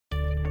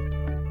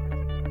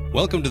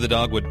Welcome to the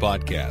Dogwood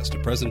Podcast, a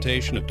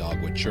presentation of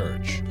Dogwood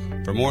Church.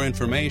 For more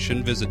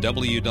information, visit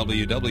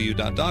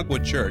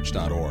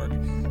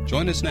www.dogwoodchurch.org.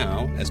 Join us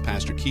now as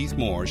Pastor Keith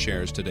Moore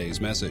shares today's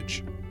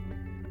message.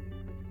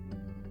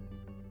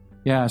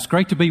 Yeah, it's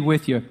great to be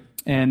with you,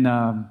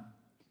 and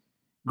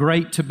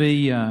great to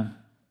be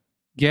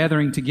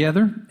gathering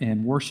together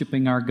and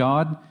worshiping our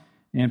God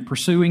and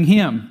pursuing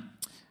Him.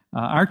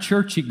 Our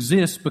church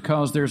exists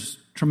because there's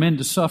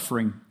tremendous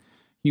suffering.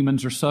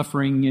 Humans are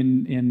suffering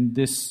in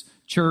this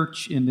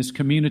church, in this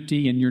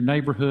community, in your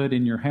neighborhood,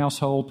 in your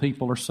household.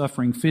 People are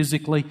suffering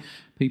physically.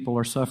 People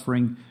are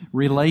suffering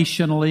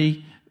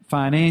relationally,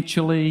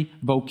 financially,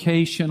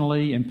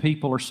 vocationally, and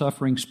people are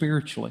suffering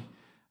spiritually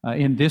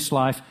in this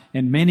life.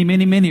 And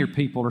many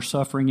people are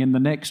suffering in the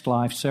next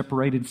life,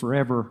 separated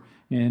forever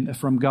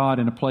from God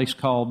in a place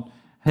called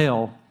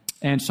hell.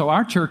 And so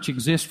our church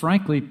exists,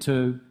 frankly,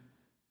 to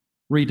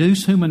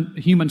reduce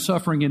human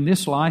suffering in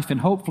this life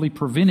and hopefully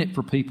prevent it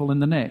for people in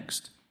the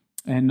next.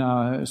 And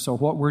so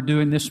what we're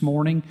doing this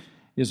morning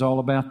is all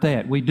about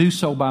that. We do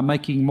so by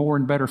making more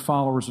and better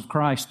followers of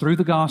Christ through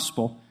the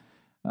gospel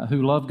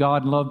who love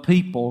God and love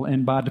people,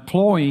 and by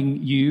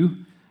deploying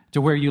you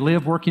to where you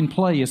live, work, and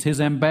play as His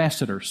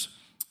ambassadors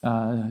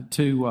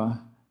to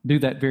do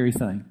that very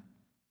thing.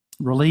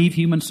 Relieve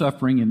human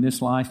suffering in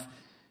this life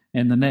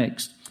and the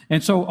next.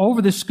 And so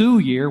over this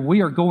school year, we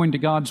are going to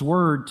God's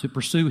Word to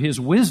pursue His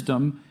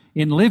wisdom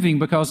in living,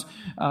 because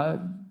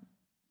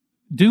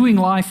doing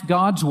life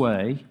God's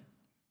way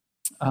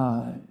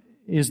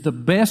is the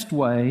best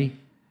way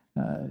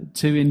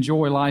to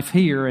enjoy life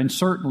here, and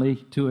certainly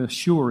to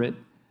assure it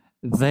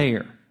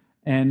there.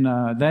 And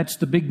that's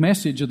the big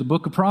message of the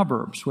book of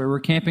Proverbs, where we're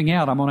camping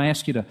out. I'm going to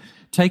ask you to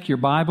take your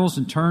Bibles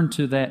and turn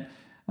to that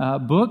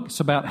book. It's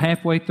about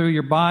halfway through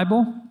your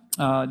Bible,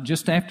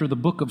 just after the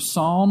book of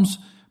Psalms,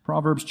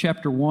 Proverbs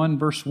chapter 1,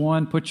 verse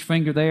 1. Put your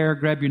finger there,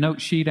 grab your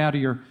note sheet out of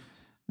your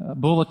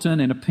bulletin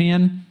and a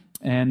pen,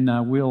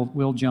 and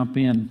we'll jump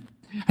in.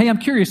 Hey, I'm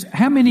curious,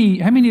 how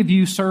many of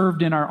you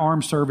served in our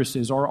armed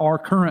services or are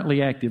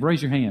currently active?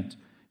 Raise your hands.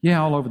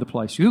 Yeah, all over the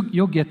place.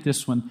 You'll get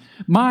this one.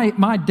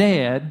 My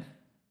dad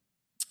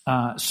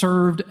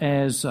served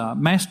as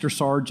master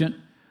sergeant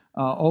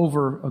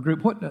over a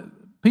group.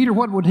 Peter,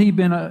 what would he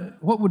been?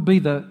 Would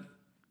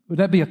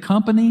that be a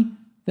company?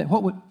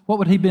 What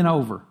would he been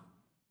over?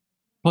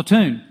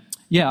 Platoon.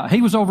 Yeah,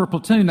 he was over a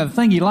platoon. Now, the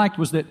thing he liked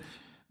was that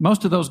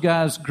most of those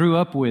guys grew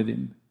up with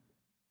him,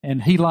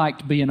 and he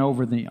liked being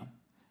over them.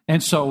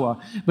 And so,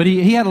 but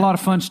he had a lot of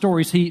fun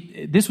stories.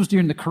 This was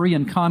during the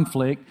Korean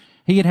conflict.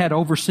 He had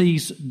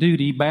overseas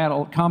duty,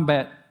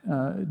 combat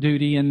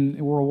duty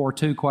in World War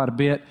II quite a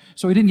bit.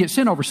 So he didn't get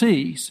sent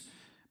overseas,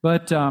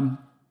 but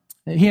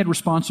he had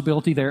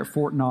responsibility there at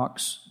Fort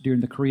Knox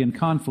during the Korean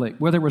conflict.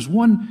 Well, there was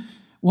one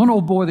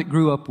old boy that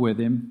grew up with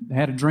him that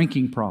had a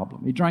drinking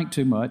problem. He drank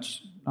too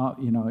much.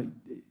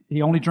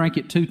 He only drank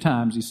it 2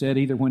 times, he said,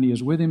 either when he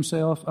was with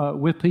himself,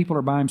 with people,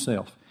 or by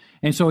himself.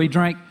 And so he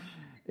drank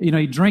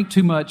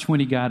too much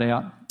when he got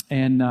out.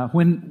 And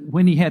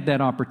when he had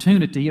that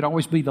opportunity, he'd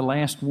always be the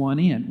last one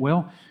in.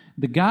 Well,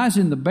 the guys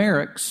in the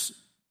barracks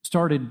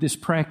started this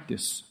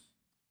practice.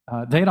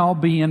 They'd all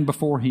be in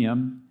before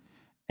him,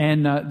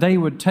 and they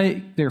would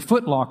take their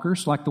foot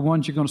lockers, like the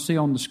ones you're going to see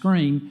on the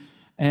screen,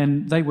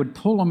 and they would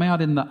pull them out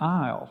in the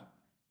aisle.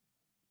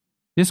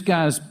 This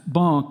guy's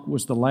bunk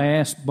was the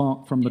last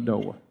bunk from the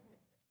door.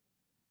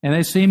 And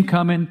they'd see him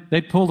coming,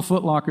 they'd pull the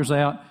foot lockers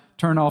out,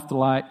 turn off the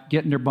light,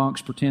 get in their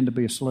bunks, pretend to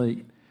be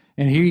asleep.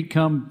 And here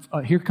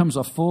comes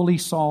a fully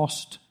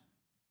sauced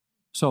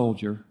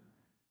soldier,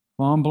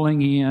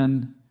 fumbling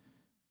in,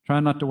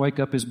 trying not to wake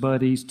up his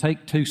buddies,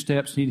 take 2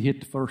 steps, and he'd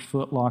hit the first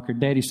foot locker.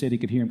 Daddy said he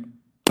could hear him.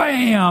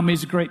 Bam!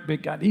 He's a great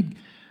big guy. He'd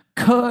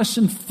cuss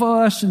and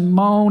fuss and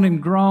moan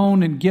and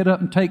groan and get up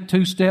and take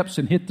 2 steps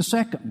and hit the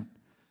second one.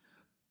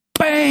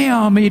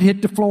 Bam! He'd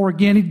hit the floor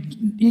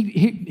again.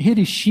 He'd hit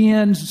his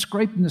shins,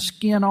 scraping the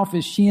skin off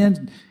his shins,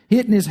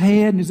 hitting his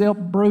head and his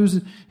elbow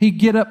bruises. He'd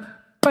get up,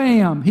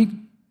 bam!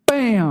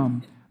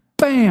 Bam!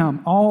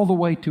 Bam! All the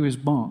way to his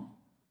bunk.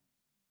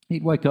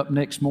 He'd wake up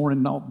next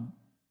morning, all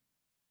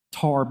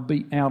tar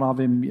beat out of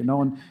him,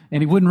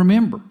 and he wouldn't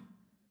remember.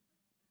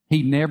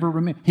 He never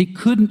remembered. He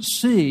couldn't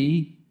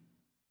see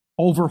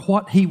over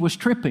what he was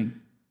tripping.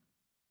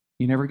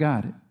 He never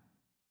got it.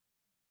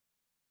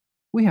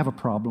 We have a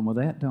problem with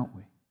that, don't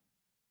we?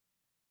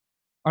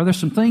 Are there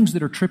some things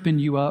that are tripping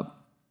you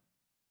up?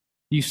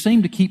 You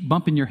seem to keep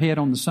bumping your head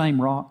on the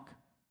same rock.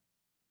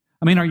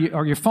 I mean,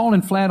 are you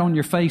falling flat on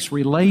your face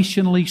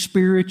relationally,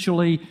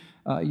 spiritually,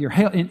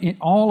 in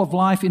all of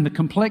life, in the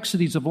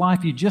complexities of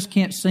life? You just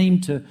can't seem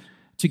to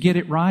get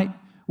it right.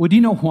 Well, do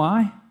you know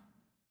why?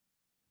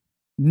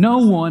 No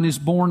one is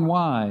born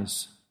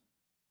wise.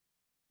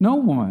 No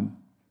one.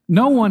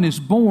 No one is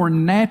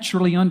born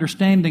naturally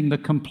understanding the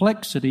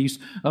complexities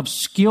of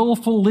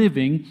skillful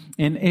living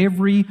in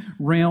every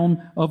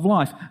realm of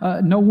life.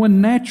 No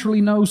one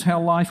naturally knows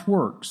how life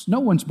works. No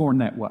one's born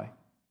that way.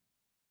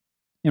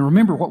 And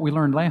remember what we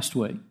learned last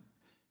week.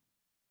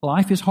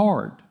 Life is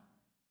hard.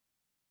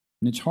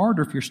 And it's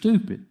harder if you're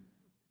stupid.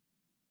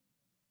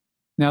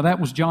 Now,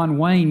 that was John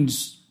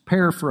Wayne's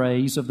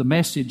paraphrase of the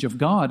message of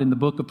God in the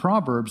book of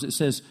Proverbs. It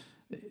says,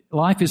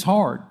 life is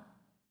hard,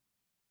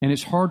 and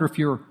it's harder if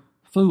you're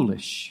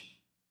foolish.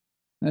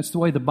 That's the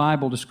way the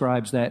Bible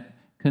describes that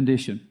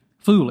condition,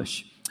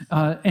 foolish.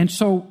 And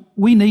so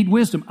we need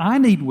wisdom. I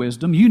need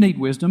wisdom. You need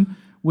wisdom.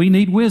 We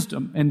need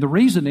wisdom. And the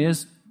reason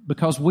is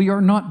because we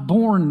are not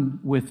born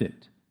with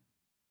it.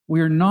 We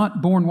are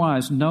not born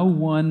wise. No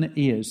one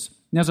is.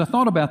 Now, as I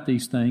thought about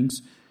these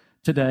things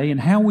today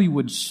and how we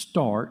would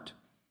start,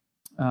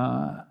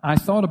 I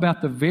thought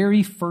about the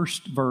very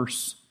first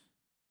verse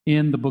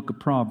in the book of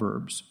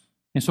Proverbs.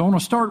 And so I want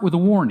to start with a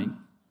warning.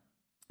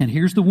 And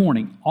here's the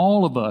warning.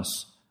 All of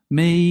us,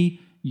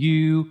 me,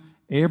 you,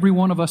 every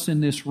one of us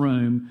in this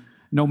room,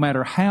 no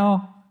matter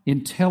how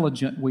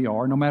intelligent we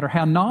are, no matter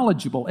how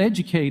knowledgeable,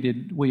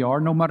 educated we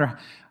are, no matter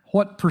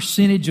what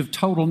percentage of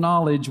total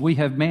knowledge we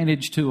have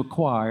managed to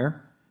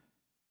acquire,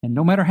 and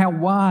no matter how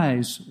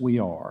wise we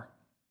are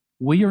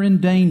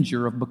in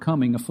danger of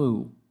becoming a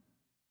fool.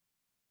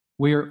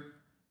 We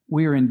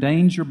are in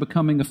danger of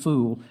becoming a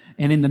fool.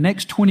 And in the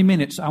next 20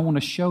 minutes, I want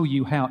to show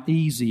you how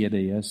easy it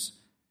is.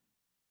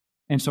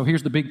 And so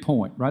here's the big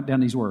point. Write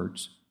down these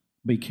words.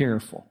 Be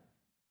careful.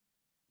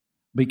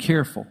 Be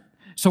careful.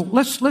 So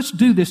let's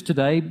do this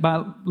today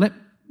by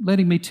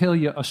letting me tell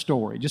you a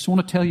story. Just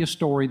want to tell you a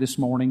story this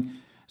morning.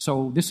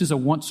 So this is a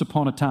once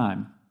upon a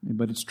time,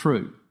 but it's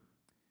true.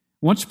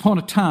 Once upon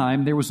a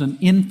time, there was an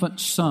infant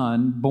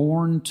son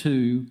born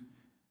to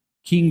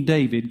King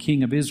David,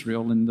 king of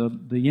Israel, and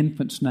the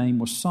infant's name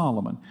was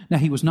Solomon. Now,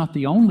 he was not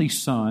the only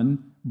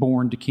son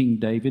born to King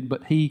David,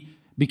 but he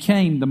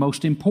became the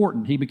most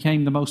important. He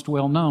became the most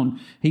well-known.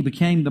 He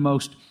became the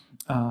most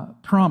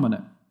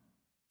prominent.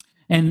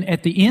 And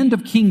at the end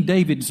of King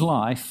David's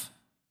life,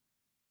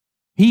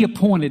 he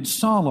appointed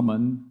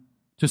Solomon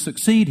to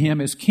succeed him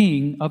as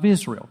king of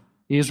Israel.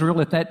 Israel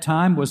at that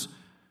time was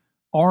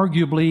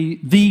arguably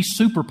the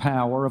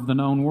superpower of the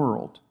known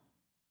world.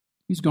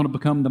 He's going to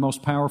become the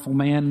most powerful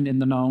man in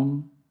the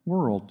known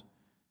world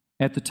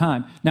at the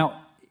time.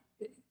 Now,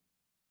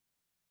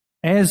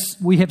 as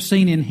we have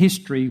seen in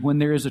history, when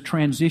there is a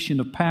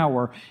transition of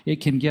power, it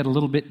can get a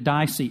little bit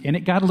dicey. And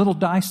it got a little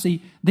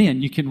dicey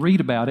then. You can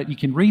read about it. You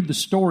can read the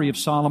story of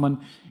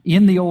Solomon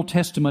in the Old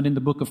Testament, in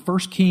the book of 1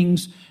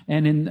 Kings,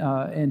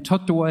 and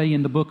tucked away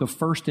in the book of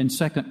 1 and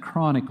 2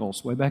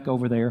 Chronicles, way back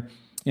over there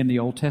in the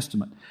Old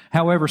Testament.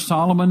 However,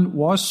 Solomon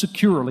was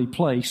securely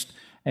placed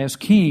as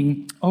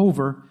king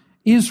over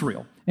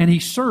Israel. And he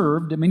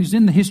served, he's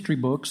in the history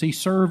books, he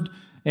served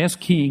as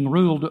king,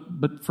 ruled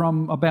but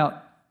from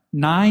about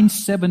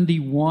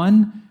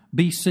 971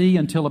 BC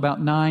until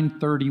about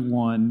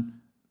 931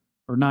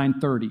 or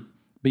 930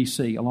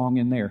 BC, along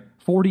in there.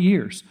 40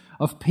 years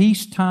of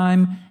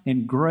peacetime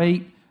and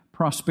great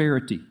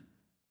prosperity.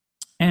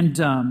 And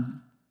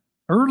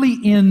early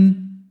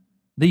in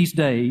these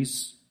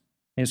days,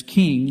 as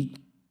king,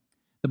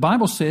 the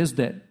Bible says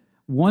that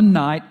one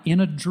night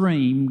in a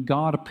dream,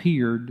 God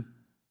appeared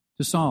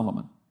to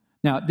Solomon.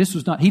 Now,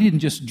 he didn't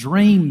just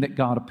dream that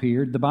God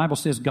appeared. The Bible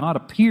says God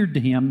appeared to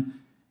him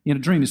in a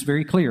dream. It's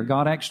very clear.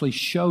 God actually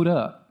showed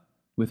up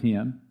with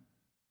him.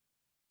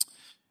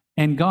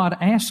 And God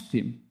asked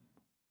him,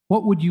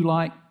 what would you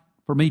like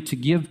for me to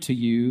give to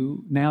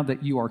you now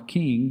that you are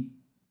king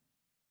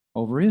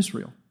over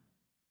Israel?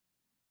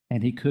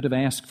 And he could have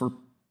asked for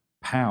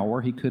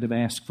power. He could have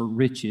asked for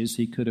riches.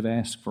 He could have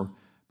asked for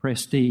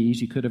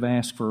prestige. He could have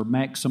asked for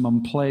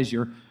maximum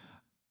pleasure.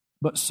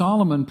 But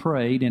Solomon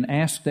prayed and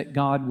asked that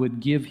God would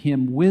give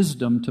him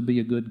wisdom to be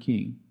a good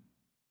king.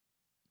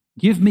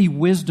 Give me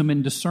wisdom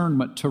and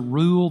discernment to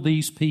rule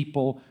these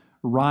people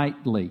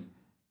rightly,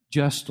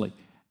 justly.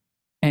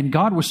 And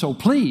God was so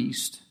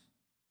pleased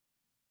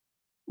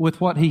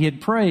with what he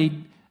had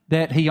prayed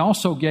that he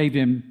also gave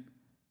him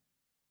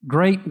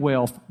great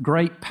wealth,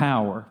 great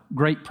power,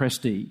 great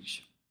prestige,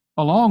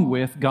 along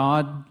with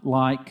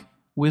God-like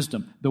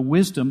wisdom, the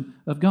wisdom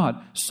of God.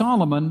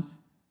 Solomon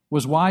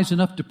was wise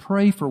enough to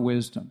pray for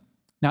wisdom.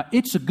 Now,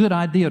 it's a good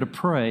idea to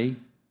pray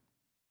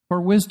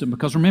for wisdom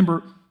because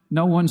remember,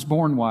 no one's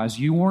born wise.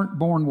 You weren't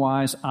born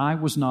wise. I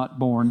was not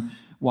born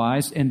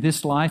wise. And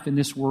this life in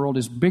this world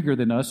is bigger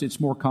than us.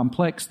 It's more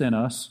complex than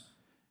us.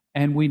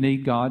 And we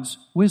need God's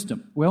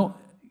wisdom. Well,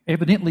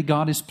 evidently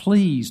God is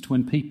pleased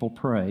when people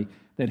pray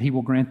that He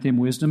will grant them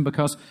wisdom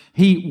because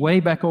He, way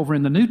back over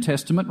in the New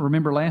Testament,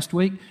 remember last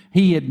week,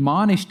 He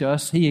admonished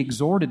us, He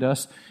exhorted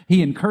us,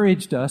 He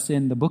encouraged us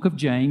in the book of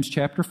James,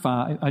 chapter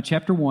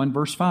 1,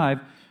 verse 5,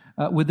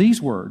 with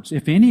these words,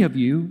 if any of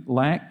you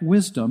lack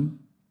wisdom,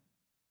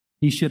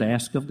 he should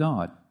ask of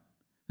God,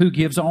 who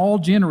gives all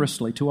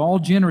generously, to all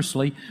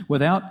generously,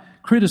 without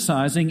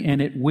criticizing,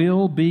 and it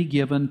will be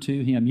given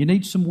to him. You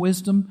need some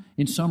wisdom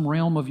in some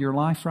realm of your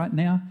life right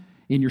now,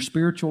 in your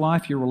spiritual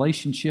life, your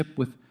relationship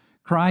with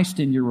Christ,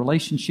 in your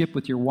relationship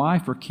with your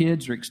wife or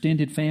kids or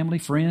extended family,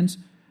 friends,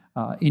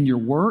 in your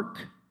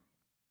work,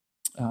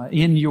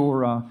 in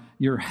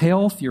your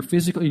health, your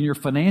physical, in your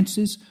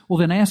finances. Well,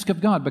 then ask of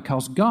God,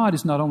 because God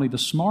is not only the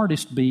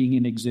smartest being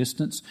in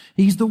existence,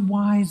 He's the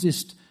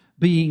wisest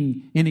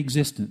being in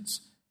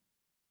existence.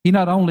 He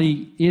not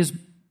only is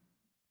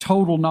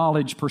total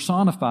knowledge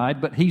personified,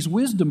 but He's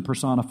wisdom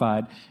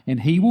personified, and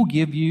He will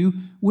give you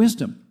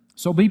wisdom.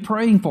 So be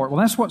praying for it.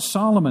 Well, that's what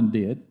Solomon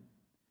did.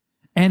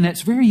 And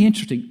that's very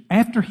interesting.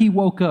 After he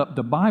woke up,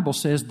 the Bible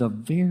says the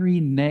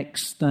very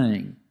next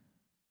thing,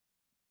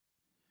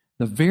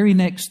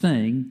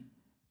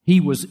 he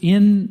was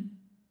in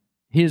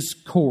his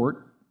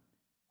court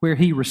where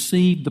he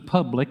received the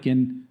public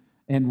and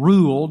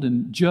ruled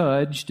and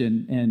judged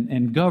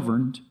and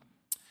governed,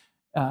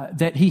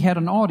 that he had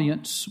an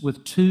audience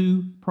with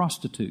 2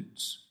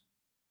 prostitutes.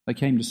 They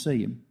came to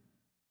see him.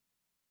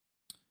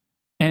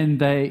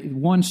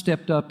 And one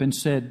stepped up and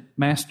said,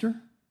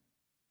 "Master,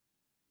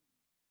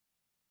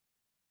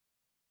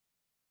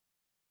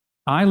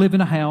 I live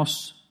in a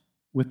house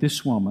with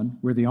this woman.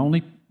 We're the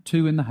only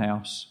 2 in the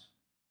house.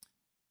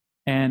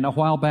 And a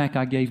while back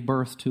I gave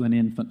birth to an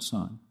infant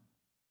son.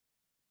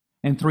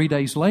 And 3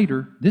 days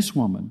later, this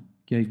woman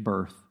gave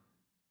birth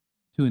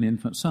to an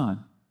infant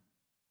son.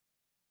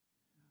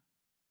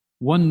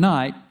 One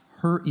night,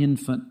 her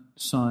infant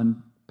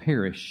son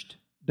perished,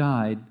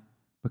 died,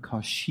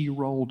 because she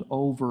rolled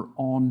over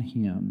on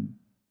him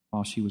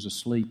while she was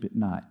asleep at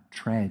night."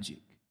 Tragic.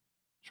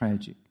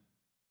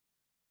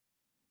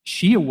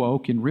 She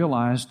awoke and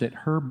realized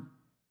that her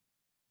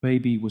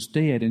baby was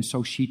dead, and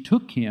so she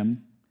took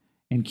him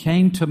and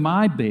came to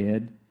my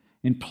bed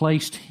and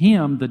placed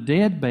him, the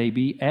dead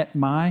baby, at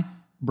my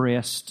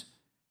breast,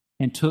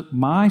 and took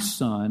my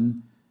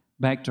son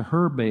back to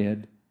her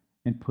bed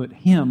and put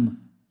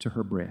him to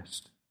her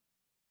breast.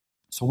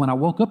 So when I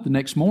woke up the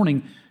next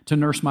morning to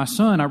nurse my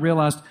son, I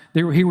realized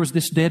here was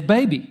this dead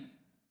baby.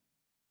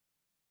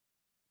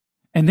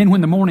 And then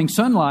when the morning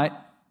sunlight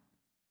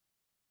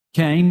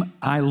came,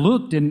 I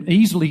looked and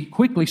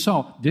quickly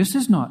saw, this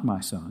is not my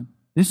son.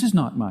 This is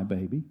not my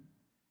baby.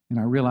 And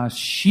I realized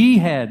she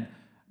had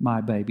my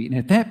baby. And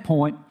at that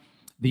point,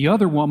 the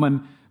other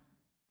woman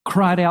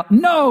cried out,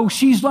 "No,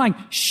 she's lying.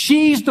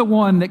 She's the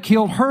one that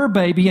killed her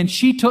baby and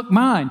she took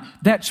mine.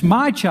 That's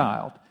my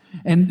child."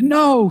 And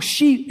no,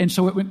 and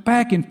so it went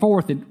back and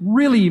forth and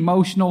really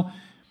emotional.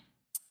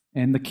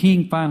 And the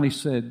king finally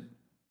said,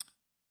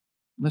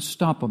 "Let's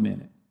stop a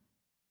minute."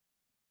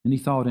 And he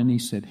thought and he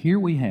said, "Here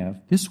we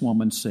have, this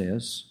woman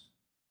says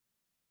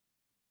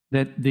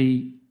that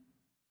the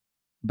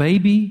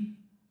baby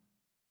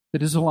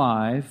that is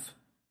alive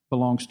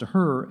belongs to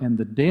her and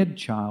the dead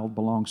child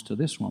belongs to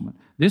this woman.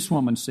 This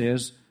woman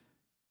says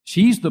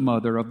she's the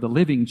mother of the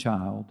living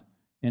child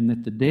and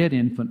that the dead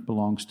infant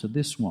belongs to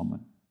this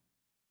woman."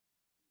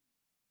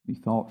 He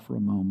thought for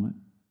a moment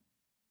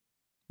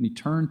and he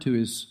turned to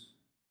his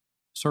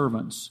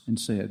servants and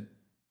said,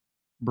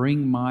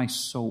 "Bring my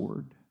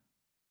sword."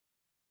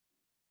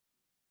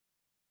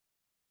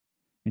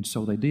 And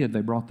so they did.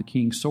 They brought the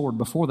king's sword.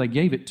 Before they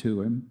gave it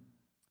to him,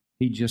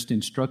 he just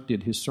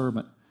instructed his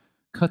servant,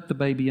 "Cut the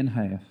baby in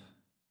half.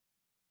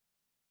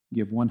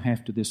 Give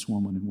 1/2 to this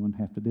woman and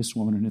 1/2 to this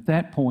woman." And at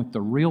that point,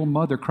 the real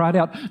mother cried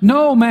out,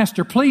 "No,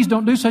 master, please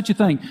don't do such a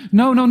thing.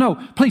 No.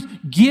 Please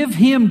give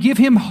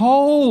him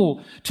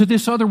whole to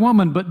this other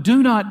woman, but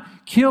do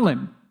not kill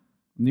him."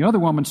 And the other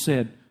woman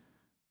said,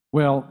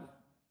 "Well,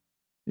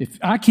 if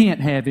I can't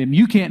have him,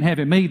 you can't have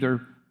him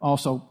either.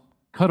 Also,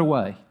 cut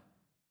away."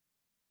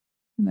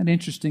 Isn't that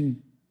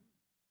interesting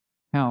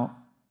how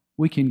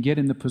we can get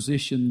in the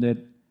position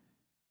that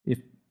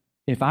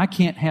if I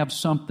can't have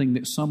something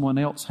that someone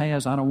else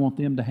has, I don't want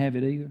them to have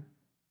it either?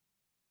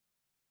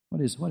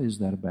 What is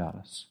that about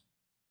us?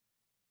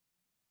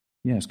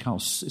 Yeah, it's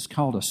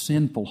called a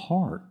sinful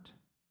heart.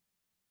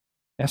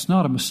 That's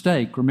not a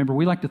mistake. Remember,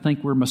 we like to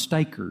think we're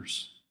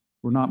mistakers.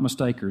 We're not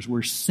mistakers.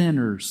 We're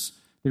sinners.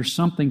 There's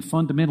something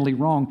fundamentally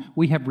wrong.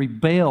 We have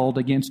rebelled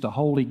against a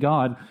holy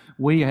God.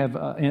 We have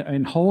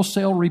in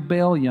wholesale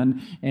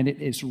rebellion, and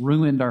it's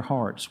ruined our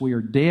hearts. We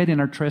are dead in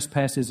our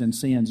trespasses and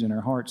sins in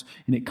our hearts,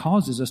 and it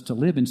causes us to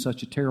live in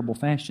such a terrible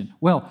fashion.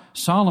 Well,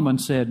 Solomon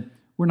said,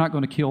 "We're not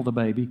going to kill the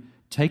baby.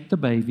 Take the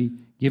baby,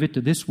 give it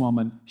to this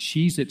woman.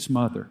 She's its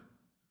mother."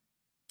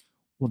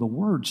 Well, the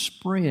word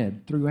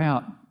spread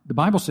throughout. The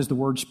Bible says the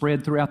word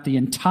spread throughout the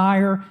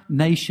entire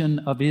nation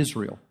of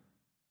Israel.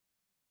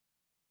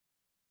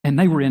 And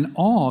they were in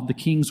awe of the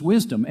king's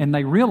wisdom. And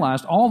they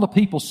realized, all the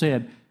people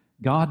said,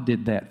 God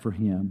did that for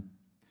him.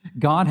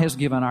 God has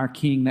given our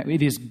king that.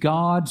 It is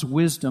God's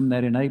wisdom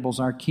that enables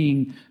our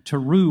king to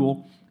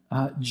rule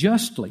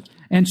justly.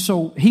 And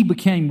so he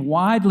became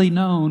widely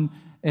known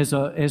as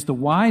the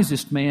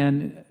wisest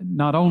man,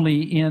 not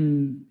only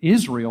in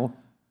Israel,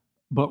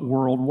 but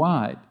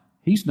worldwide.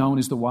 He's known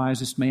as the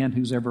wisest man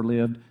who's ever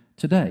lived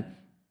today.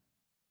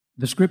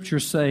 The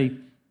scriptures say,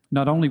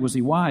 not only was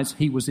he wise,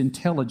 he was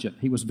intelligent.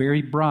 He was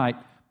very bright,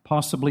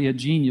 possibly a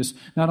genius.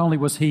 Not only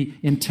was he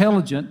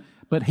intelligent,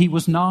 but he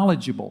was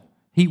knowledgeable.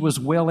 He was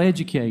well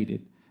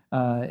educated.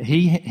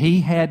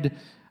 He had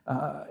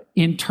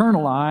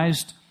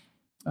internalized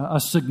a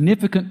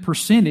significant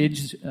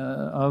percentage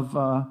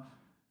of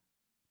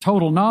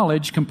total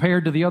knowledge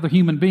compared to the other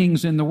human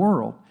beings in the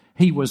world.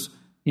 He was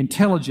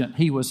intelligent.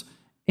 He was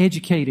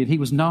educated. He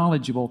was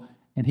knowledgeable.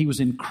 And he was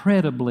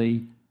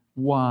incredibly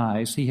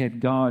wise. He had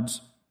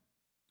God's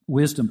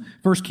wisdom.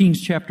 1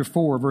 Kings chapter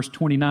 4, verse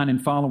 29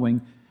 and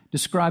following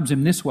describes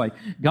him this way.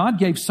 God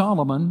gave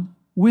Solomon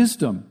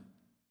wisdom,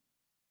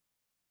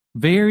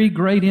 very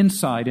great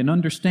insight and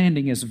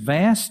understanding, as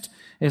vast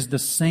as the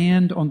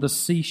sand on the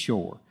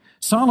seashore.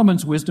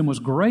 Solomon's wisdom was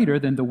greater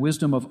than the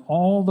wisdom of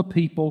all the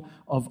people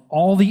of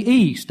all the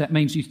East. That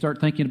means you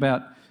start thinking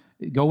about,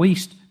 go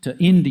east to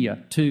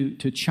India, to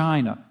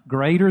China,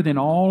 greater than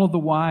all of the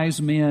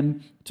wise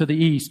men to the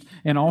east,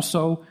 and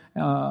also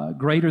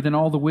greater than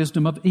all the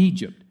wisdom of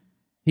Egypt.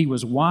 He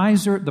was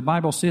wiser, the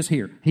Bible says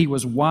here, he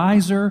was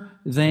wiser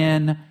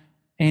than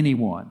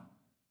anyone.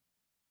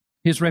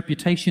 His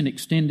reputation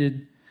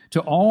extended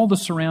to all the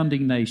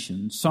surrounding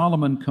nations.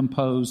 Solomon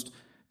composed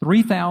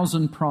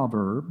 3,000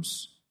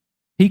 proverbs.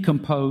 He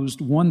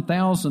composed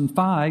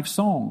 1,005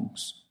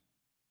 songs.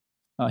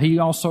 He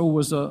also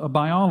was a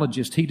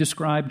biologist. He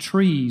described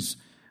trees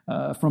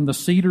from the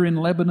cedar in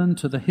Lebanon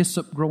to the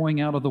hyssop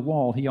growing out of the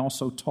wall. He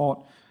also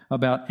taught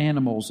about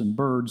animals and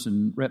birds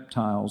and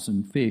reptiles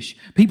and fish.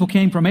 People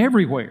came from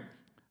everywhere,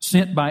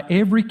 sent by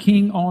every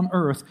king on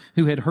earth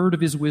who had heard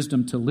of his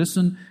wisdom to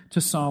listen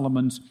to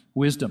Solomon's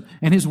wisdom.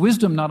 And his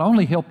wisdom not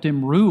only helped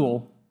him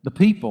rule the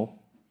people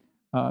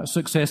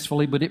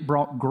successfully, but it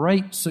brought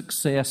great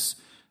success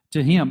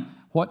to him.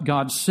 What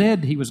God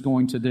said he was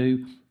going to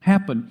do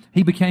happened.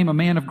 He became a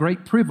man of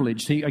great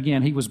privilege.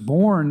 He was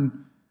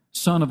born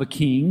son of a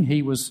king.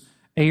 He was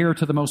heir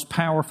to the most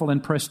powerful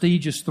and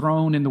prestigious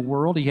throne in the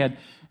world. He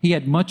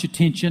had much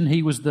attention.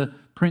 He was the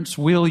Prince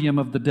William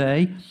of the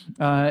day.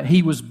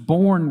 He was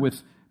born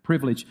with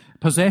privilege.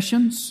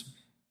 Possessions,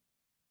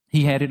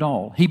 he had it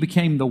all. He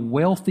became the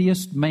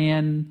wealthiest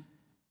man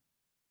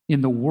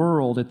in the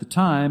world at the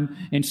time,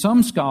 and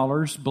some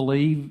scholars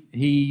believe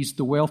he's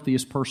the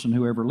wealthiest person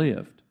who ever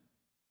lived.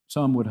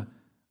 Some would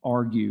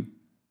argue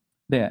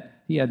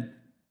that. He had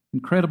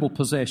incredible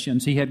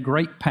possessions. He had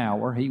great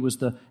power. He was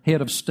the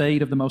head of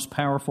state of the most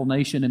powerful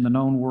nation in the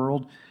known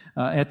world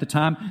at the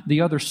time.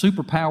 The other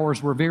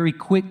superpowers were very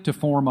quick to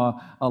form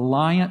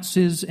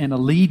alliances and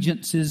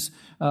allegiances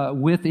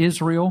with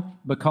Israel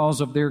because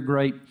of their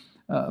great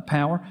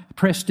power.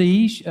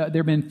 Prestige, there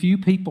have been few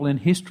people in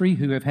history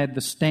who have had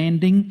the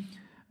standing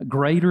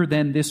greater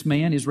than this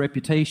man. His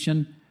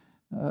reputation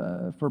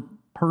for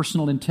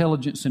personal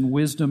intelligence and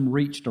wisdom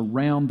reached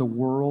around the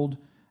world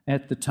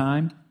at the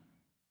time.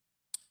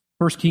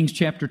 1 Kings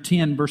chapter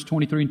 10, verse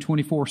 23 and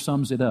 24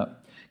 sums it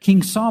up.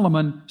 King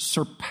Solomon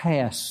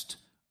surpassed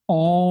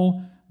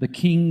all the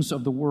kings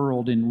of the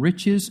world in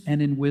riches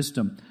and in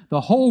wisdom.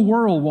 The whole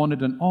world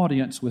wanted an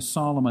audience with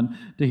Solomon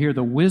to hear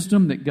the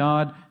wisdom that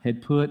God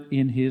had put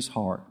in his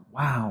heart.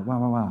 Wow, wow,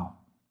 wow, wow.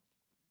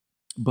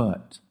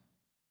 But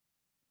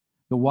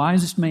the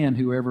wisest man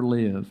who ever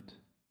lived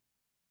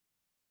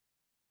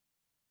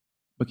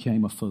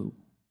became a fool.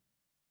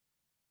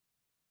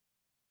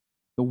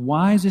 The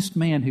wisest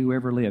man who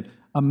ever lived.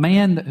 A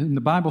man whom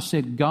the Bible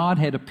said God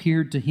had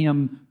appeared to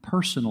him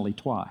personally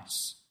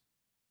twice.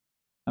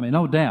 I mean,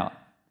 no doubt.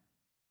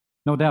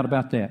 No doubt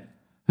about that.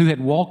 Who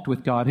had walked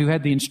with God, who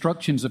had the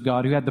instructions of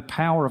God, who had the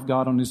power of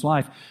God on his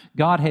life.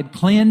 God had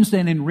cleansed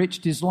and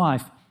enriched his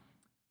life.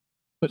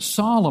 But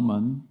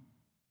Solomon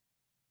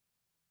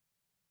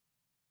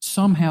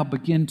somehow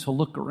began to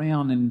look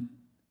around and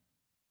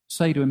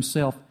say to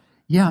himself,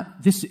 yeah,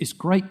 this is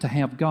great to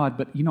have God,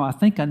 but I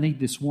think I need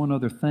this one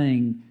other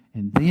thing,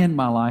 and then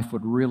my life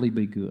would really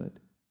be good.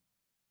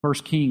 1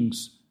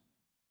 Kings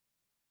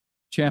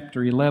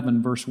chapter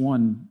 11, verse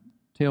 1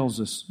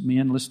 tells us,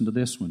 men, listen to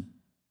this one.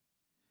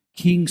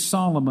 King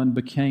Solomon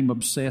became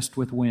obsessed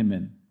with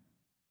women.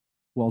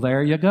 Well,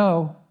 there you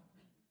go.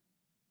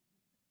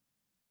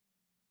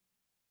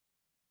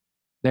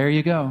 There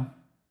you go.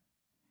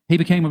 He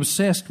became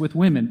obsessed with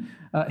women.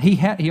 He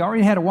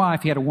already had a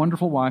wife. He had a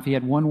wonderful wife. He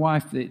had one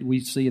wife that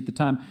we see at the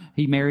time.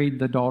 He married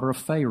the daughter of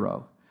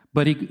Pharaoh.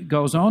 But he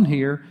goes on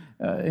here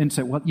and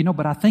said, well,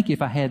 but I think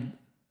if I had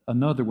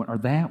another one, or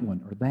that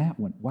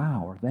one,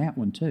 wow, or that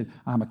one too.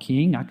 I'm a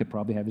king. I could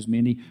probably have as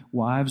many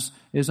wives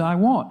as I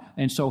want.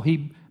 And so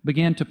he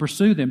began to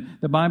pursue them.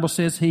 The Bible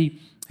says he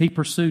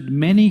pursued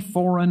many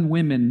foreign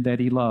women that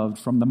he loved,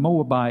 from the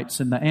Moabites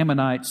and the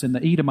Ammonites and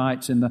the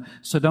Edomites and the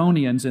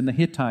Sidonians and the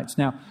Hittites.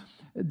 Now,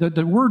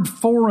 the word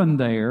foreign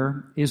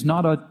there is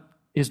not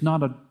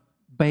a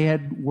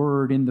bad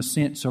word in the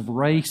sense of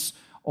race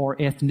or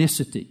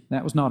ethnicity.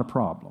 That was not a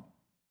problem.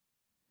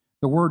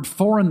 The word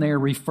foreign there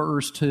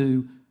refers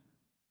to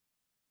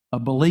a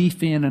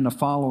belief in and a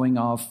following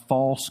of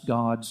false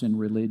gods and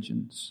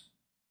religions.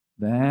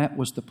 That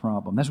was the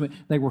problem. That's what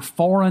they were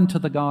foreign to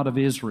the God of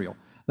Israel.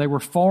 They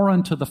were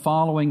foreign to the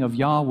following of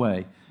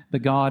Yahweh, the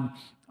God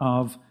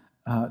of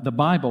the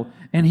Bible.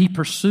 And he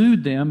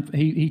pursued them.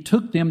 He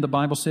took them, the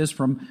Bible says,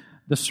 from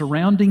the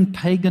surrounding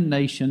pagan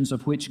nations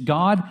of which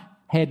God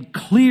had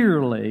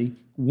clearly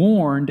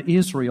warned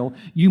Israel,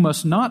 you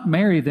must not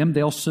marry them.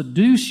 They'll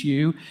seduce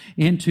you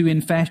into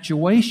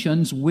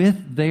infatuations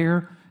with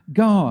their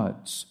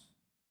gods.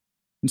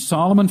 And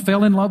Solomon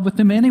fell in love with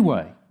them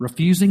anyway.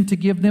 refusing to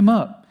give them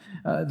up.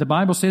 The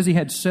Bible says he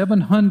had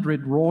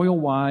 700 royal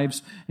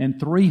wives and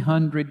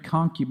 300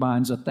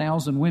 concubines,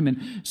 1,000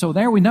 women. So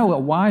there we know a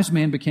wise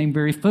man became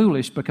very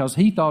foolish because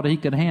he thought he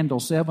could handle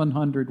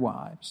 700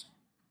 wives.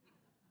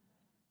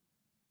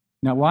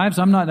 Now, wives,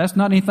 that's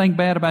not anything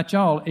bad about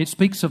y'all. It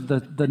speaks of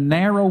the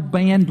narrow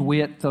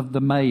bandwidth of the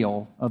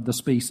male of the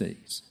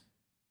species.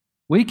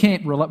 We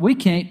can't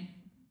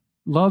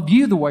love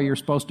you the way you're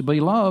supposed to be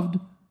loved,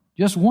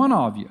 just one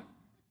of you.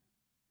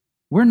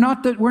 We're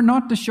not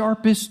the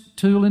sharpest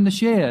tool in the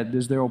shed,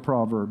 as the old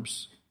proverb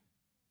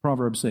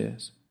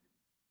says.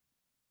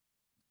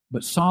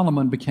 But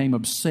Solomon became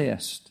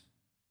obsessed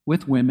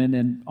with women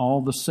and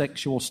all the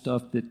sexual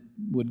stuff that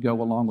would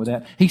go along with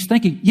that. He's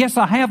thinking, yes,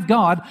 I have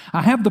God.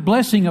 I have the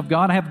blessing of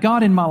God. I have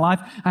God in my life.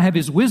 I have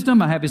His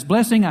wisdom. I have His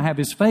blessing. I have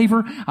His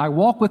favor. I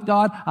walk with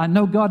God. I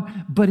know God.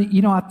 But,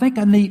 I think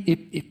I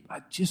need,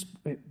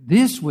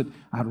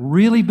 I'd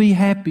really be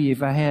happy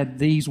if I had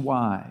these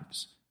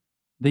wives,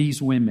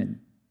 these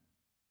women.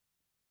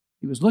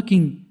 He was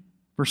looking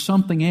for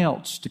something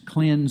else to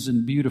cleanse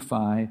and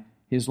beautify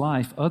his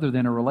life other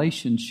than a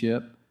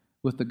relationship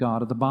with the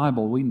God of the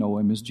Bible. We know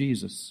Him as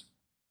Jesus.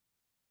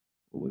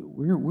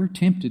 We're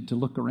tempted to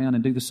look around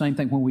and do the same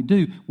thing. When we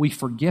do, we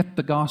forget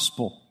the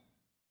gospel.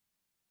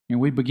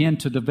 And we begin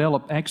to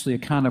develop actually a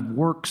kind of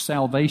work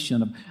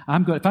salvation.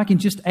 If I can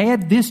just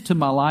add this to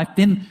my life,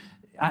 then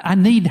I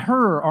need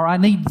her, or I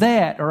need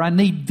that, or I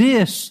need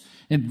this,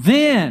 and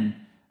then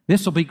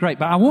this will be great.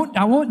 But I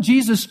want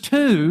Jesus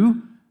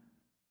too,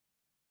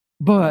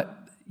 but,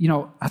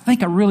 I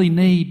think I really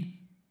need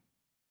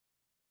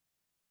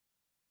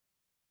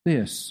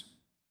this.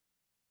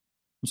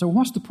 So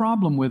what's the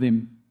problem with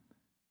him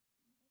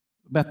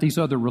about these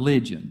other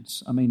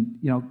religions? I mean,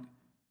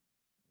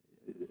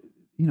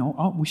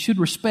 we should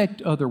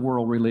respect other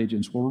world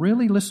religions. Well,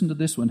 really, listen to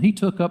this one. He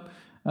took up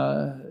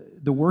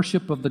the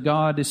worship of the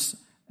goddess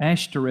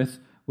Ashtoreth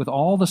with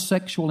all the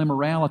sexual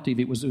immorality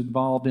that was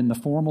involved in the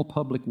formal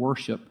public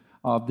worship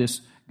of this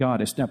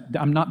goddess. Now,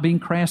 I'm not being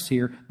crass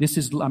here.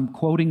 I'm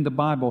quoting the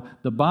Bible.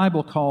 The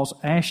Bible calls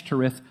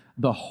Ashtoreth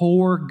the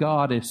whore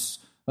goddess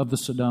of the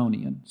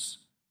Sidonians.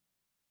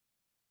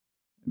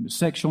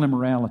 Sexual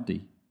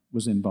immorality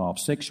was involved,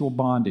 sexual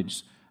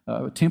bondage,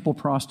 temple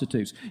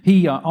prostitutes.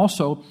 He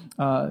also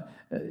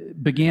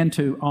began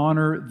to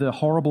honor the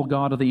horrible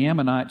god of the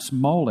Ammonites,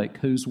 Molech,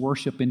 whose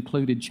worship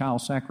included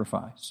child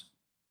sacrifice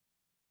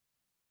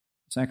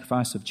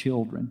of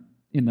children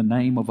in the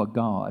name of a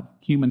god,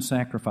 human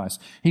sacrifice.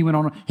 He went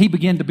on. He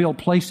began to build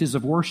places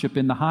of worship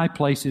in the high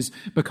places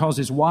because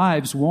his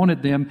wives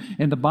wanted them.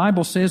 And the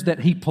Bible says that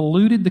he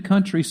polluted the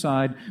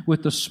countryside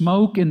with the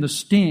smoke and the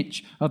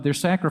stench of their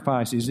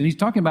sacrifices. And he's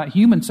talking about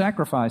human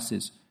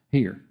sacrifices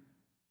here.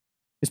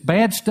 It's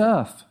bad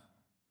stuff.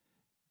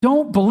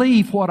 Don't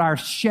believe what our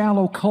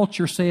shallow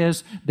culture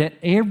says, that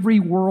every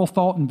world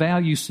thought and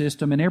value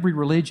system and every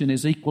religion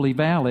is equally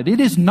valid. It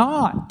is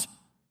not.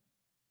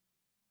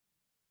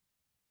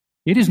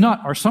 It is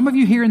not. Are some of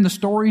you hearing the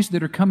stories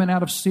that are coming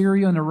out of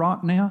Syria and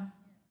Iraq now?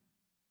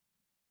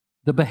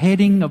 The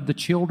beheading of the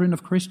children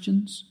of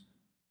Christians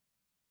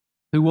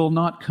who will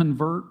not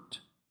convert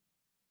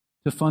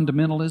to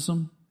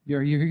fundamentalism.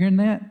 Are you hearing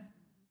that?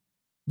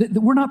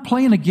 We're not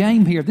playing a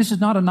game here. This is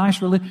not a nice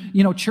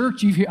religion.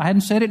 Church, I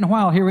hadn't said it in a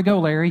while. Here we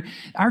go, Larry.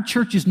 Our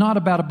church is not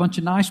about a bunch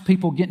of nice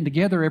people getting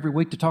together every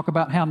week to talk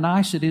about how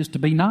nice it is to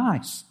be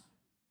nice.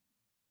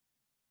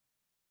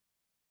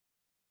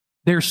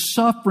 There's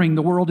suffering.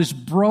 The world is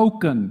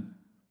broken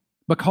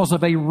because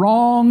of a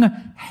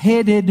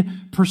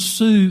wrong-headed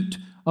pursuit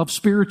of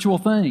spiritual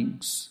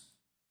things.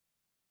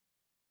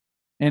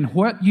 And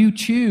what you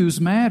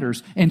choose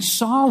matters. And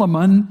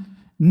Solomon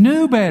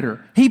knew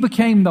better. He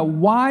became the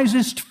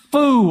wisest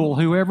fool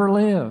who ever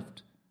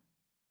lived.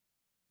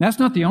 That's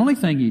not the only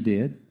thing he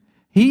did.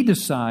 He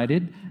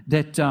decided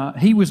that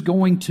he was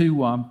going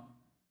to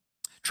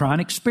try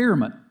an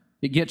experiment.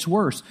 It gets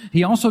worse.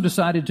 He also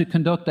decided to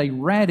conduct a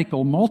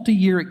radical,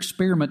 multi-year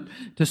experiment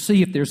to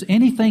see if there's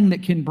anything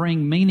that can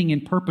bring meaning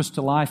and purpose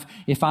to life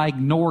if I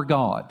ignore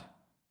God.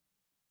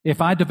 If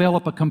I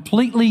develop a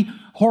completely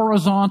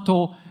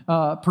horizontal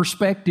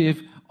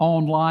perspective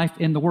on life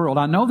in the world.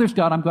 I know there's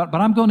God, but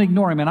I'm going to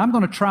ignore Him, and I'm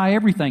going to try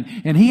everything.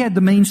 And he had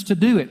the means to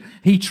do it.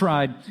 He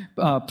tried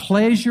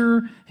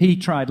pleasure, he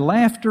tried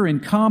laughter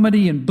and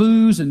comedy and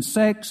booze and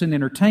sex and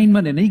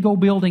entertainment and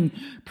ego-building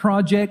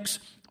projects,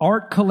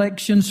 art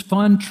collections,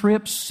 fun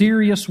trips,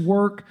 serious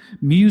work,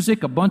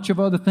 music, a bunch of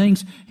other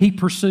things. He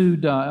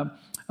pursued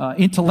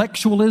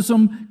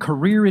intellectualism,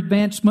 career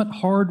advancement,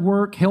 hard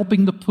work,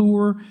 helping the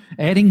poor,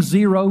 adding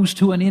zeros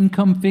to an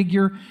income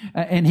figure,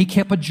 and he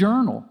kept a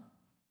journal.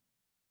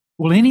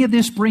 Will any of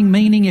this bring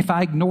meaning if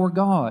I ignore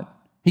God?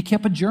 He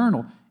kept a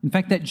journal. In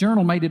fact, that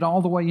journal made it all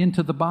the way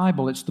into the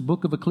Bible. It's the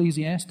book of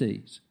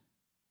Ecclesiastes.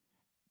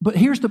 But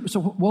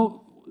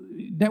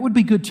that would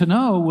be good to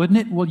know, wouldn't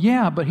it? Well,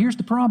 yeah, but here's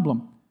the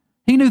problem.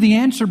 He knew the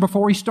answer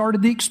before he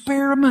started the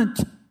experiment.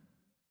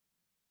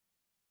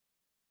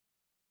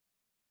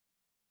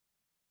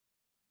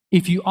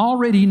 If you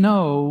already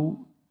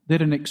know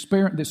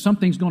that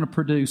something's going to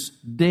produce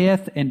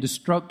death and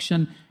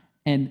destruction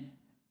and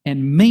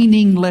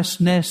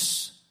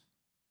meaninglessness,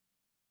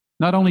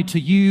 not only to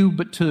you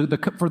but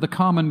for the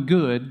common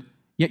good,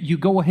 yet you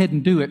go ahead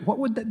and do it, what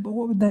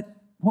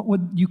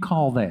would you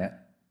call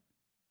that?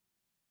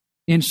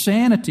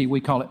 Insanity, we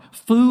call it.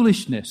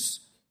 Foolishness,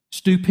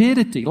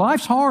 stupidity.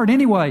 Life's hard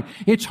anyway.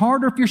 It's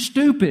harder if you're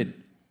stupid.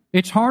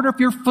 It's harder if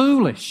you're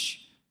foolish.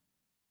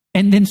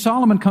 And then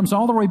Solomon comes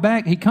all the way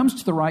back. He comes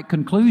to the right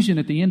conclusion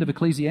at the end of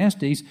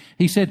Ecclesiastes.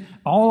 He said,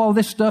 all of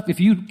this stuff, if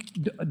you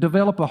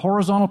develop a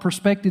horizontal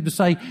perspective to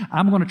say,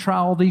 I'm going to try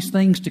all these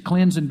things to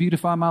cleanse and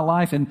beautify my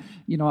life, and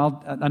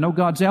I know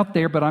God's out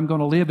there, but I'm going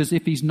to live as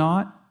if He's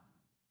not.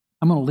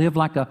 I'm going to live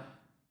like a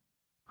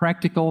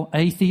practical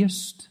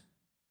atheist.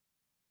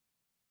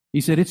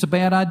 He said, it's a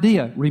bad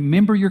idea.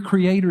 Remember your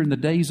Creator in the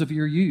days of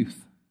your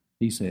youth,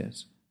 he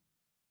says.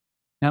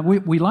 Now,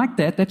 we like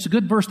that. That's a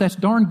good verse. That's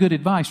darn good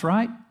advice,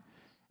 right?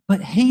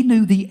 But he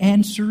knew the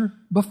answer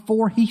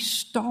before he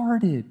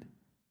started.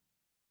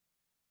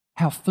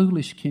 How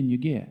foolish can you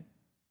get?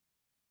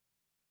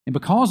 And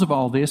because of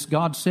all this,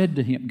 God said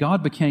to him,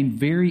 God became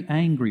very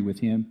angry with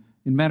him.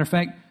 As a matter of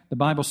fact, the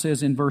Bible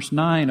says in verse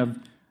 9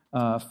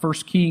 of 1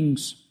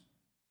 Kings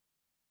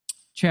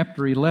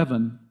chapter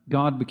 11,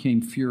 God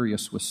became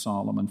furious with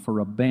Solomon for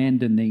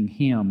abandoning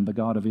him, the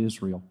God of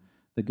Israel,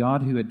 the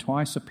God who had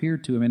twice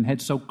appeared to him and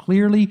had so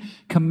clearly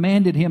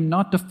commanded him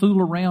not to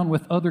fool around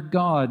with other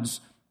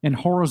gods and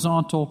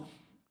horizontal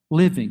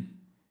living.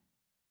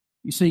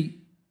 You see,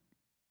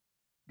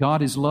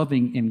 God is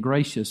loving and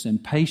gracious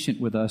and patient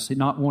with us,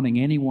 not wanting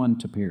anyone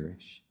to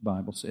perish, the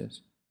Bible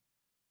says.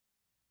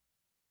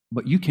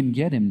 But you can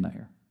get Him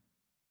there.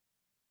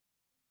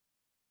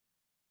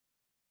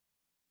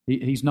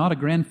 He's not a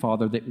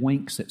grandfather that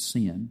winks at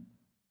sin.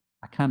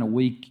 I kind of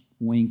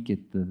wink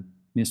at the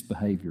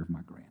misbehavior of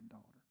my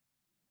granddaughter.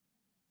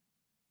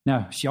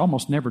 Now, she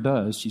almost never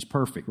does. She's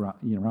perfect, right?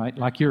 Right?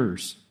 Like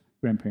yours,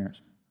 grandparents.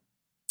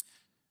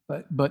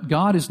 But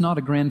God is not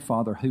a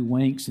grandfather who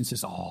winks and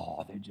says,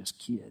 oh, they're just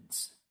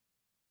kids.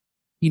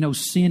 He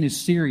knows sin is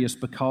serious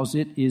because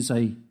it is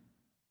a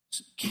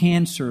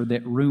cancer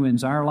that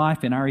ruins our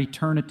life and our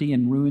eternity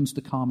and ruins the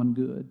common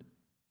good.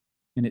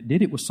 And it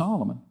did it with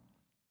Solomon.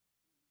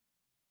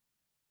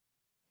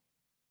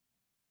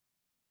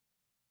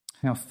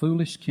 How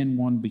foolish can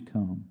one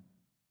become?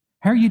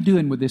 How are you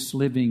doing with this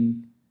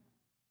living,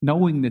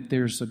 knowing that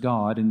there's a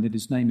God and that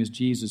His name is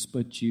Jesus,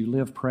 but you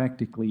live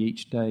practically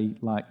each day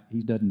like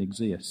He doesn't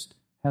exist?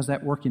 How's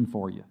that working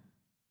for you?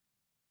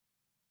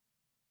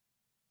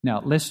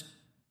 Now, lest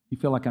you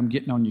feel like I'm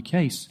getting on your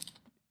case,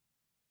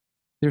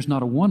 there's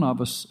not a one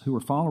of us who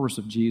are followers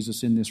of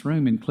Jesus in this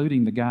room,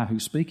 including the guy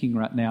who's speaking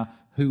right now,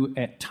 who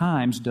at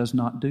times does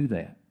not do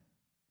that.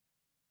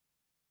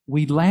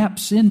 We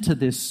lapse into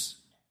this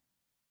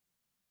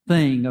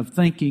thing of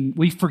thinking,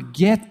 we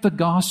forget the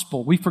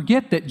gospel. We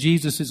forget that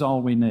Jesus is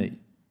all we need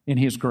in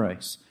His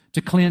grace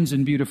to cleanse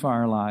and beautify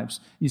our lives.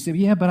 You say,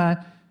 yeah, but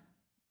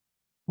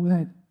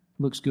that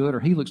looks good, or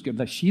he looks good,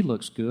 that she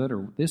looks good,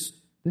 or this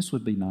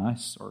would be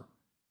nice,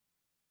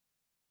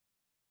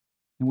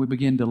 and we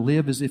begin to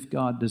live as if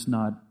God does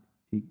not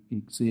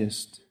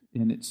exist,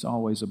 and it's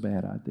always a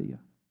bad idea.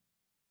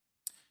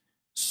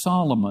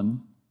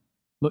 Solomon,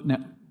 look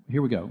now,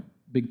 here we go,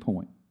 big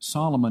point.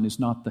 Solomon is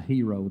not the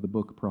hero of the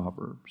book of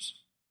Proverbs.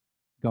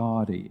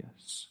 God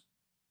is.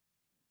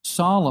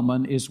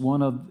 Solomon is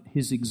one of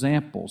his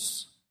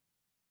examples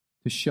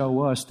to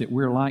show us that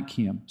we're like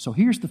him. So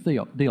here's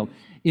the deal.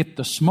 If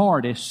the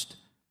smartest,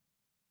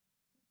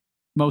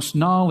 most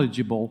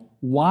knowledgeable,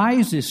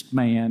 wisest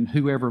man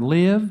who ever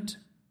lived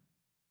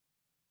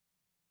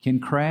can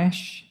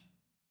crash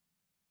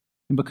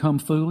and become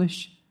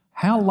foolish,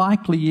 how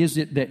likely is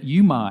it that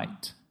you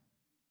might?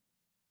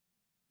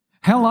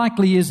 How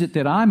likely is it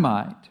that I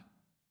might?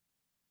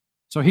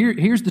 So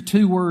here's the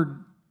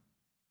two-word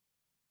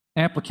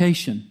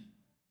application.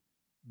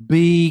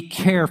 Be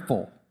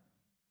careful.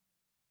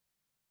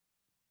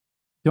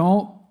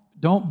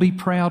 Don't be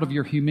proud of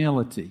your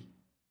humility.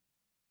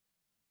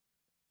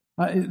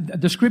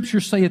 The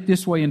Scriptures say it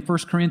this way in 1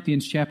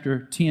 Corinthians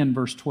chapter 10,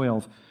 verse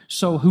 12.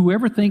 So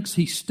whoever thinks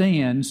he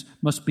stands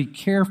must be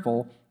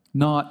careful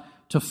not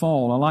to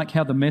fall. I like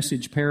how the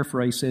Message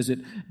paraphrase says it.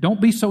 Don't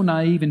be so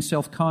naive and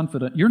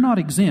self-confident. You're not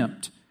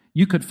exempt.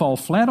 You could fall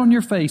flat on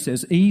your face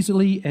as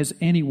easily as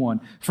anyone.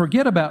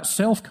 Forget about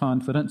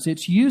self-confidence.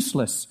 It's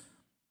useless.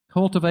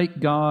 Cultivate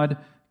God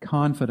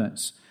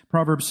confidence.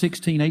 Proverbs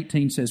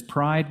 16:18 says,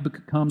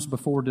 pride comes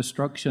before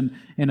destruction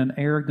and an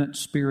arrogant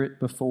spirit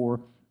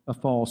before a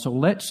fall. So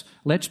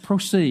let's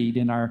proceed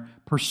in our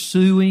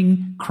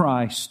pursuing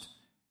Christ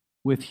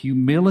with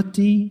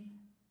humility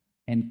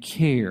and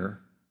care,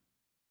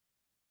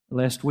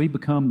 lest we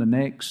become the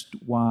next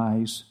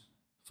wise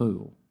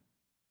fool.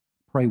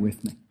 Pray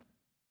with me.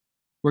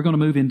 We're going to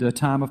move into a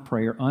time of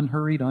prayer,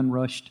 unhurried,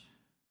 unrushed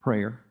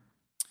prayer.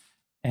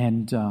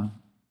 And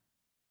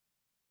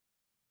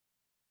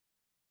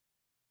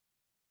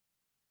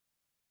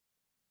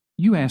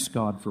you ask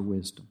God for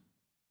wisdom.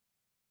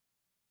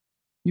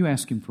 You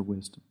ask Him for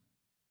wisdom.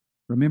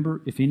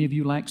 Remember, if any of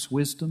you lacks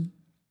wisdom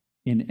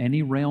in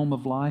any realm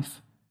of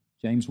life,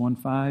 James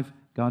 1:5,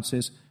 God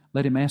says,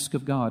 let him ask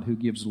of God, who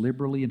gives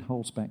liberally and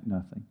holds back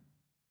nothing.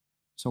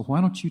 So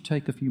why don't you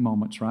take a few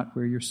moments right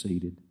where you're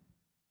seated?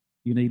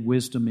 You need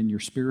wisdom in your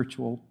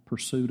spiritual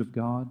pursuit of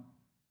God.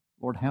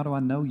 Lord, how do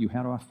I know you?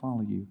 How do I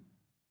follow you?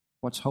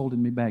 What's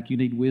holding me back? You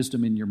need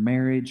wisdom in your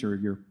marriage or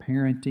your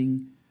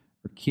parenting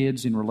or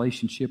kids in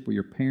relationship with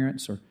your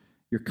parents or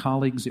your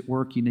colleagues at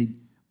work. You need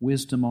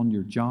wisdom on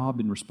your job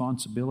and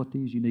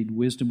responsibilities. You need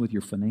wisdom with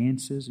your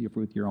finances,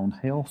 with your own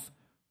health.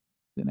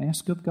 Then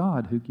ask of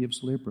God, who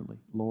gives liberally.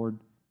 Lord,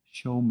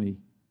 show me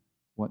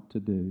what to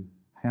do,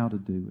 how to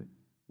do it,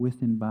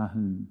 with and by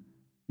whom,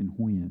 and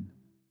when.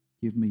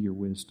 Give me your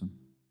wisdom.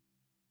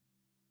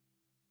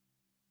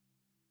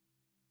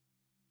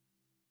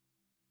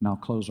 And I'll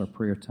close our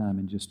prayer time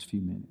in just a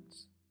few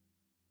minutes.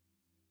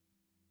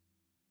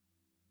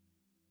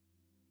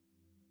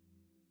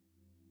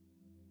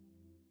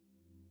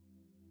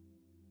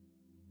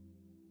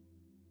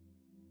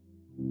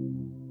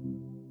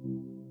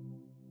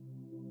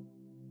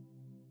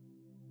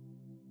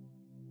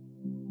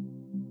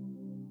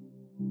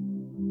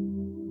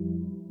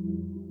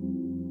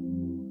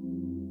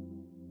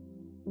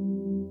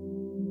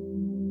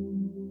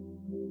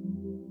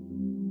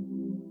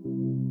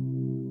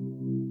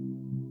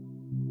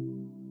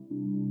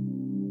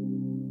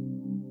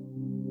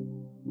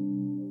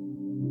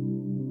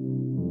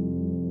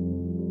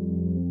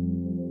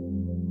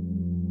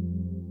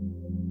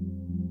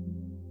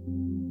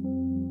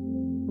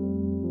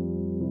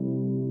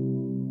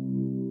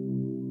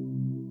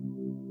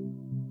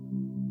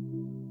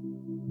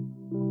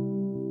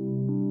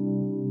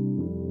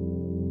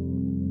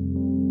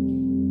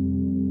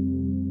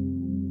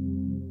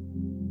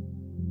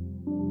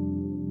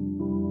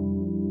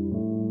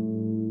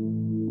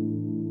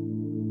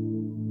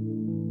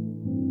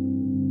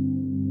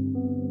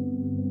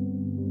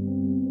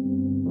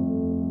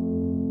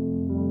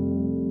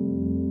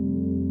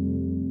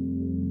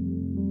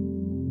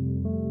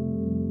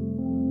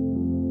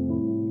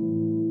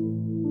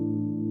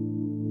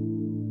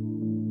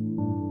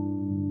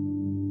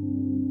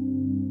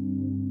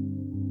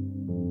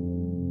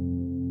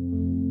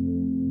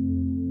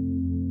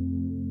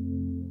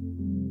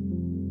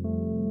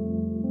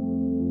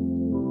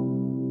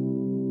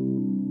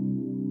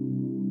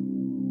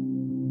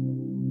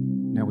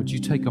 Would you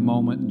take a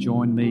moment and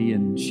join me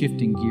in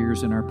shifting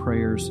gears in our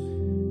prayers?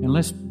 And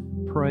let's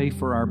pray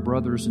for our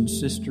brothers and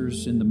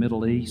sisters in the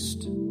Middle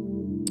East,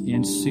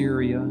 in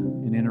Syria,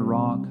 and in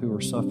Iraq who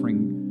are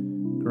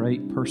suffering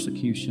great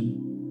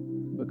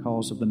persecution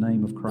because of the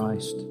name of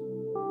Christ.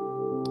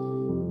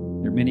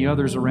 There are many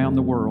others around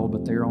the world,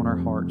 but they're on our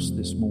hearts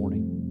this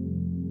morning.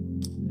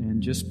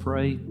 And just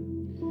pray,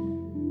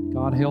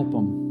 God help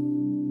them.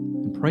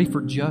 And pray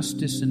for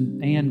justice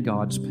and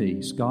God's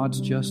peace. God's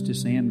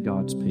justice and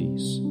God's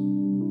peace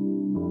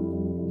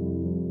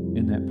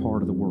in that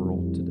part of the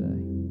world today.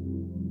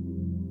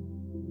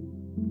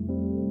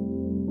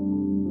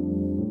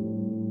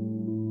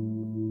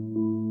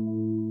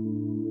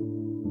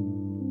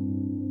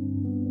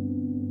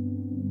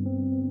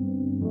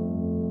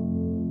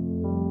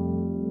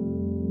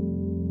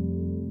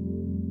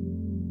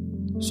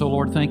 So,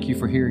 Lord, thank you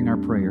for hearing our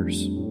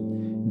prayers.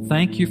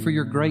 Thank you for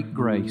your great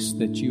grace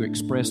that you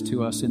express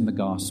to us in the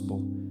gospel,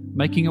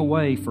 making a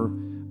way for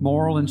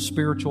moral and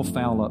spiritual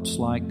foul-ups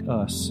like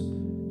us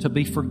to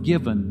be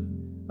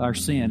forgiven our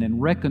sin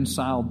and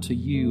reconciled to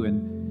you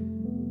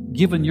and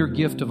given your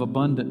gift of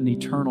abundant and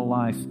eternal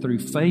life through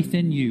faith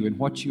in you and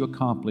what you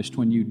accomplished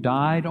when you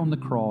died on the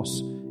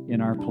cross in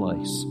our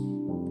place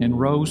and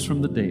rose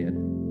from the dead.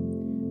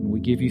 And we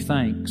give you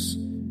thanks.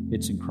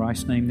 It's in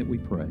Christ's name that we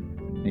pray.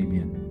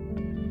 Amen.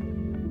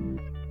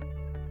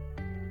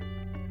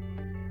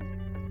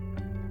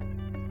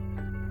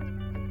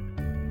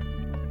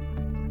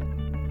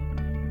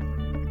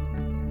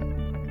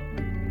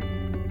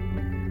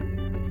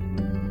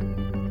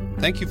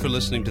 Thank you for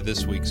listening to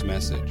this week's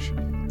message.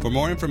 For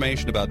more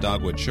information about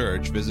Dogwood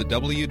Church, visit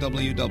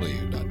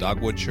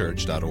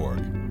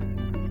www.dogwoodchurch.org.